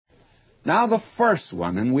Now the first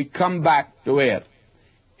one, and we come back to it,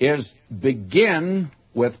 is begin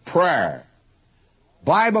with prayer.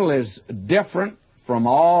 Bible is different from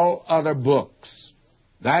all other books.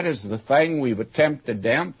 That is the thing we've attempted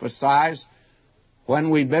to emphasize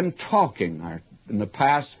when we've been talking. In the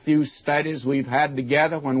past few studies we've had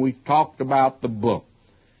together when we've talked about the book.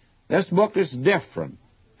 This book is different,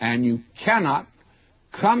 and you cannot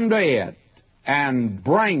come to it and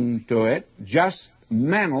bring to it just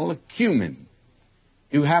mental acumen.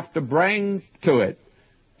 You have to bring to it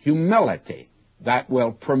humility that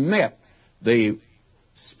will permit the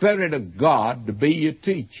Spirit of God to be your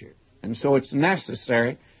teacher. And so it's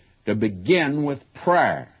necessary to begin with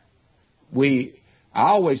prayer. I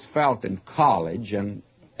always felt in college, and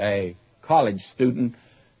a college student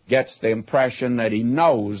gets the impression that he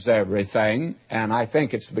knows everything, and I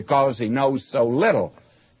think it's because he knows so little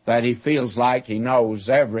that he feels like he knows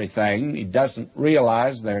everything. He doesn't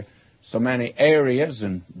realize there are so many areas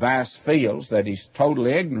and vast fields that he's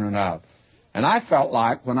totally ignorant of. And I felt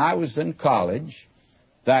like when I was in college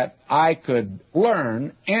that I could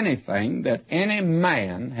learn anything that any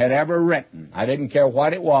man had ever written. I didn't care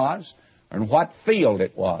what it was or in what field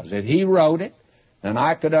it was. If he wrote it, then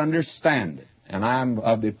I could understand it. And I'm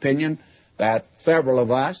of the opinion that several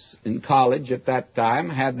of us in college at that time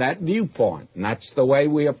had that viewpoint. And that's the way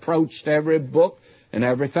we approached every book and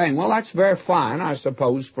everything. Well, that's very fine, I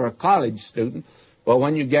suppose, for a college student. But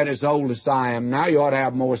when you get as old as I am now, you ought to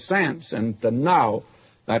have more sense and to know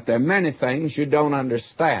that there are many things you don't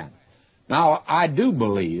understand. Now, I do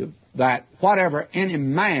believe that whatever any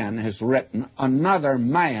man has written, another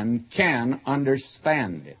man can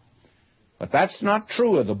understand it. But that's not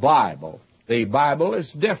true of the Bible. The Bible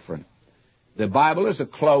is different. The Bible is a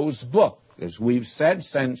closed book. As we've said,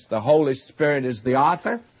 since the Holy Spirit is the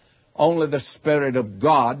author, only the Spirit of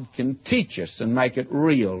God can teach us and make it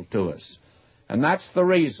real to us. And that's the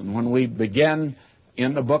reason when we begin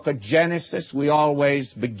in the book of Genesis, we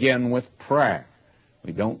always begin with prayer.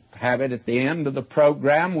 We don't have it at the end of the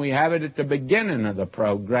program. We have it at the beginning of the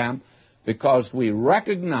program because we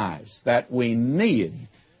recognize that we need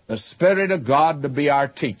the Spirit of God to be our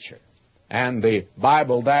teacher. And the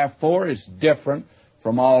Bible, therefore, is different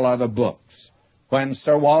from all other books. When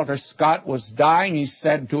Sir Walter Scott was dying, he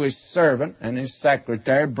said to his servant and his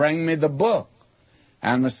secretary, "Bring me the book."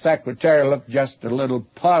 And the secretary looked just a little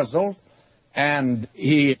puzzled, and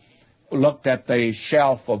he looked at the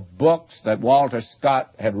shelf of books that Walter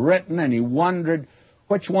Scott had written, and he wondered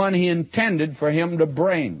which one he intended for him to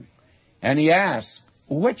bring. And he asked,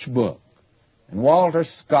 "Which book?" And Walter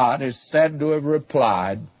Scott is said to have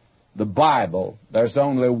replied, "The Bible. There's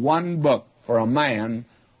only one book for a man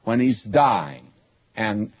when he's dying."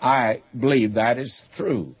 And I believe that is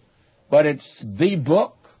true. But it's the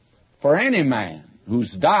book for any man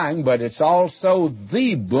who's dying, but it's also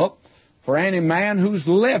the book for any man who's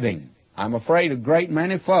living. I'm afraid a great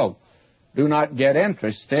many folk do not get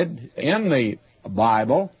interested in the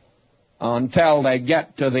Bible until they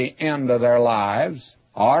get to the end of their lives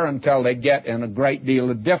or until they get in a great deal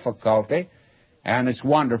of difficulty. And it's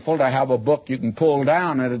wonderful to have a book you can pull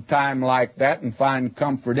down at a time like that and find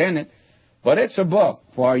comfort in it. But it's a book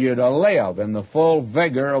for you to live in the full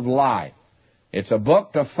vigor of life. It's a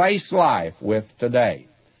book to face life with today.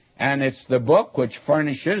 And it's the book which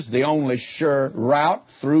furnishes the only sure route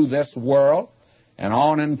through this world and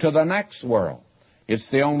on into the next world. It's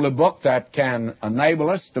the only book that can enable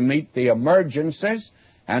us to meet the emergencies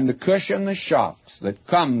and to cushion the shocks that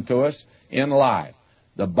come to us in life.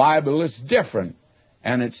 The Bible is different,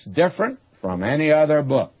 and it's different from any other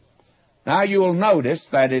book. Now you'll notice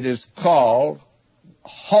that it is called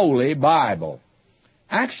Holy Bible.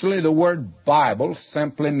 Actually, the word Bible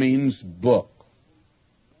simply means book.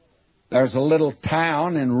 There's a little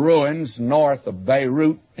town in ruins north of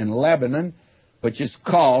Beirut in Lebanon, which is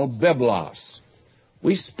called Byblos.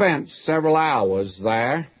 We spent several hours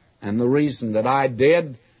there, and the reason that I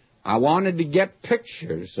did, I wanted to get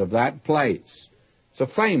pictures of that place. It's a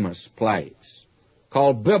famous place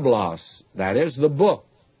called Byblos. That is the book.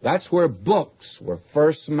 That's where books were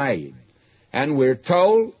first made. And we're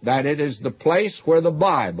told that it is the place where the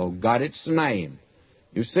Bible got its name.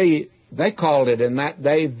 You see, they called it in that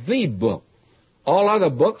day the book. All other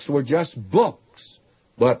books were just books,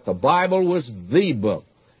 but the Bible was the book.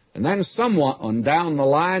 And then someone down the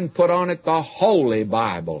line put on it the Holy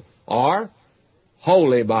Bible, or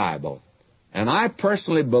Holy Bible. And I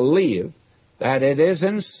personally believe that it is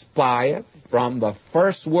inspired from the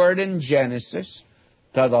first word in Genesis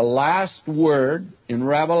to the last word in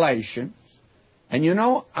Revelation. And you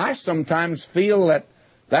know, I sometimes feel that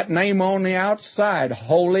That name on the outside,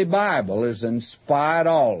 Holy Bible, is inspired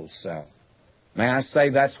also. May I say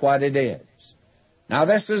that's what it is? Now,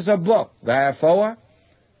 this is a book, therefore,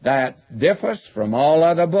 that differs from all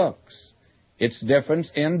other books. It's different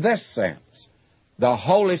in this sense. The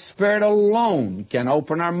Holy Spirit alone can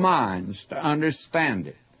open our minds to understand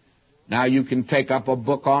it. Now, you can take up a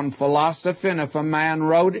book on philosophy, and if a man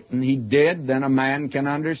wrote it, and he did, then a man can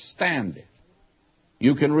understand it.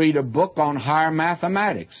 You can read a book on higher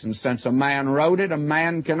mathematics, and since a man wrote it, a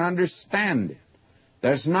man can understand it.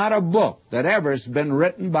 There's not a book that ever has been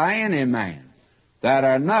written by any man that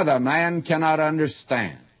another man cannot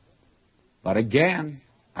understand. But again,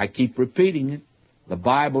 I keep repeating it, the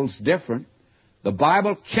Bible's different. The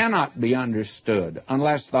Bible cannot be understood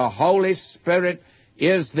unless the Holy Spirit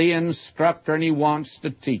is the instructor and He wants to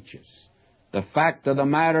teach us. The fact of the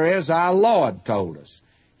matter is, our Lord told us,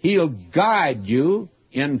 He'll guide you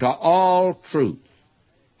into all truth.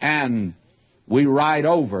 And we write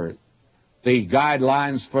over the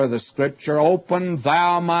guidelines for the Scripture, open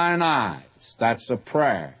thou mine eyes. That's a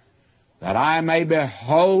prayer. That I may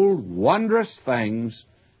behold wondrous things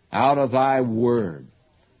out of thy word.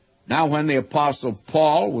 Now, when the Apostle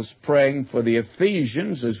Paul was praying for the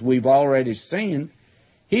Ephesians, as we've already seen,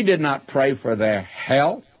 he did not pray for their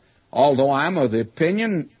health, although I'm of the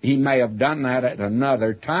opinion he may have done that at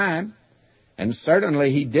another time. And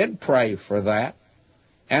certainly he did pray for that.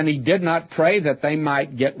 And he did not pray that they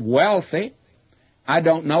might get wealthy. I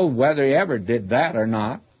don't know whether he ever did that or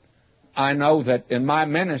not. I know that in my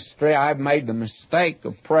ministry I've made the mistake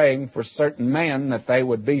of praying for certain men that they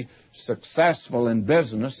would be successful in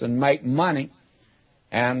business and make money.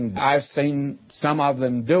 And I've seen some of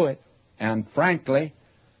them do it. And frankly,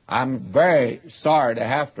 I'm very sorry to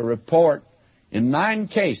have to report in 9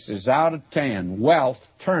 cases out of 10, wealth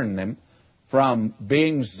turned them from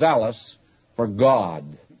being zealous for God.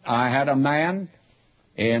 I had a man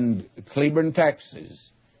in Cleburne, Texas,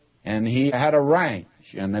 and he had a ranch,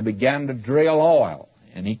 and they began to drill oil.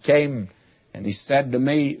 And he came and he said to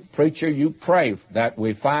me, "Preacher, you pray that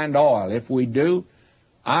we find oil. If we do,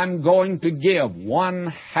 I'm going to give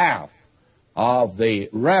 1/2 of the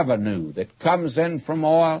revenue that comes in from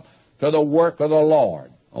oil to the work of the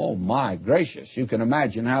Lord." Oh, my gracious. You can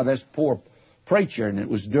imagine how this poor preacher, and it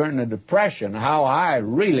was during the Depression, how I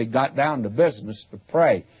really got down to business to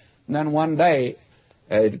pray. And then one day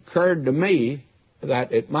it occurred to me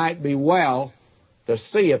that it might be well to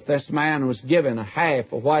see if this man was giving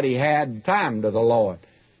 1/2 of what he had time to the Lord.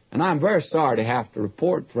 And I'm very sorry to have to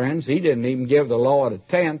report, friends, he didn't even give the Lord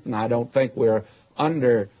 1/10, and I don't think we're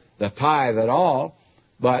under the tithe at all,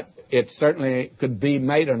 but it certainly could be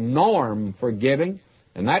made a norm for giving,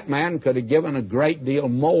 and that man could have given a great deal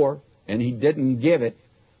more, and he didn't give it,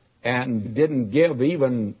 and didn't give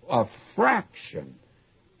even a fraction.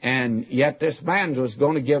 And yet this man was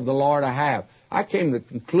going to give the Lord 1/2. I came to the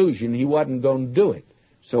conclusion he wasn't going to do it,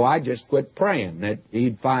 so I just quit praying that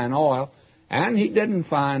he'd find oil, and he didn't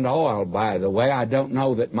find oil, by the way. I don't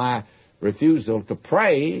know that my refusal to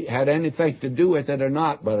pray had anything to do with it or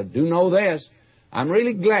not, but I do know this. I'm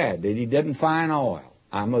really glad that he didn't find oil.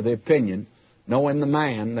 I'm of the opinion, knowing the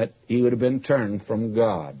man, that he would have been turned from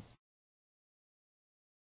God.